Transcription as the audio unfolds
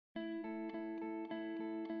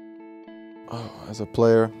As a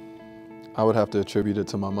player, I would have to attribute it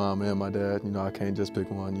to my mom and my dad. You know, I can't just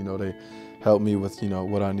pick one. You know, they help me with,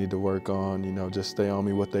 what I need to work on, just stay on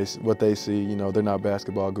me, what they see. You know, they're not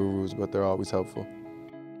basketball gurus, but they're always helpful.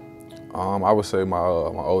 I would say my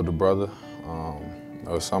older brother. It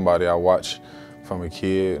was somebody I watched from a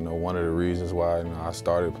kid. One of the reasons why I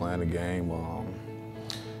started playing the game.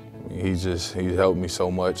 He helped me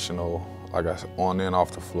so much. Like on and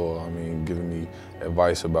off the floor. Giving me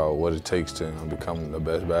advice about what it takes to become the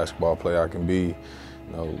best basketball player I can be.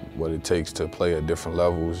 What it takes to play at different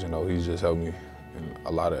levels. He's just helped me in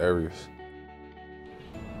a lot of areas.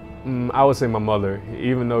 I would say my mother.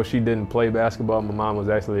 Even though she didn't play basketball, my mom was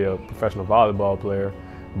actually a professional volleyball player,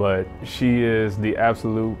 but she is the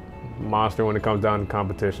absolute monster when it comes down to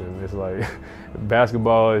competition. It's like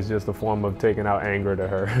basketball is just a form of taking out anger to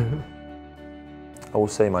her. I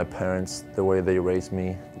would say my parents, the way they raised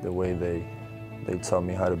me, the way they taught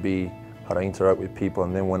me how to be, how to interact with people.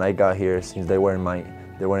 And then when I got here, since they weren't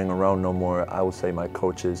around no more, I would say my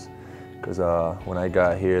coaches. Because when I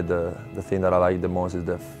got here, the thing that I like the most is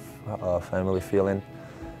the family feeling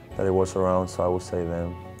that it was around, so I would say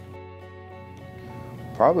them.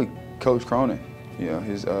 Probably Coach Cronin.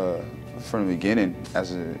 His from the beginning,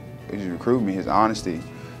 as he recruited me, his honesty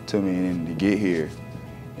to me and to get here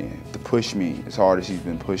and to push me as hard as he's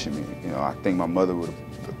been pushing me. I think my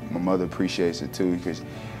mother appreciates it too, because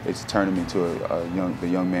it's turning me into the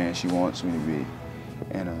young man she wants me to be.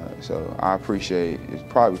 And so I appreciate it's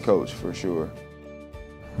probably Coach for sure.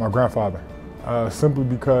 My grandfather, simply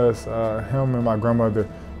because him and my grandmother,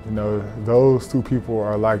 those two people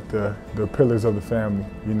are like the pillars of the family.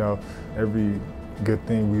 Every good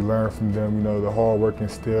thing we learn from them, the hard work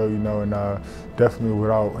and still, and definitely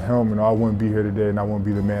without him, I wouldn't be here today and I wouldn't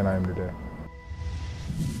be the man I am today.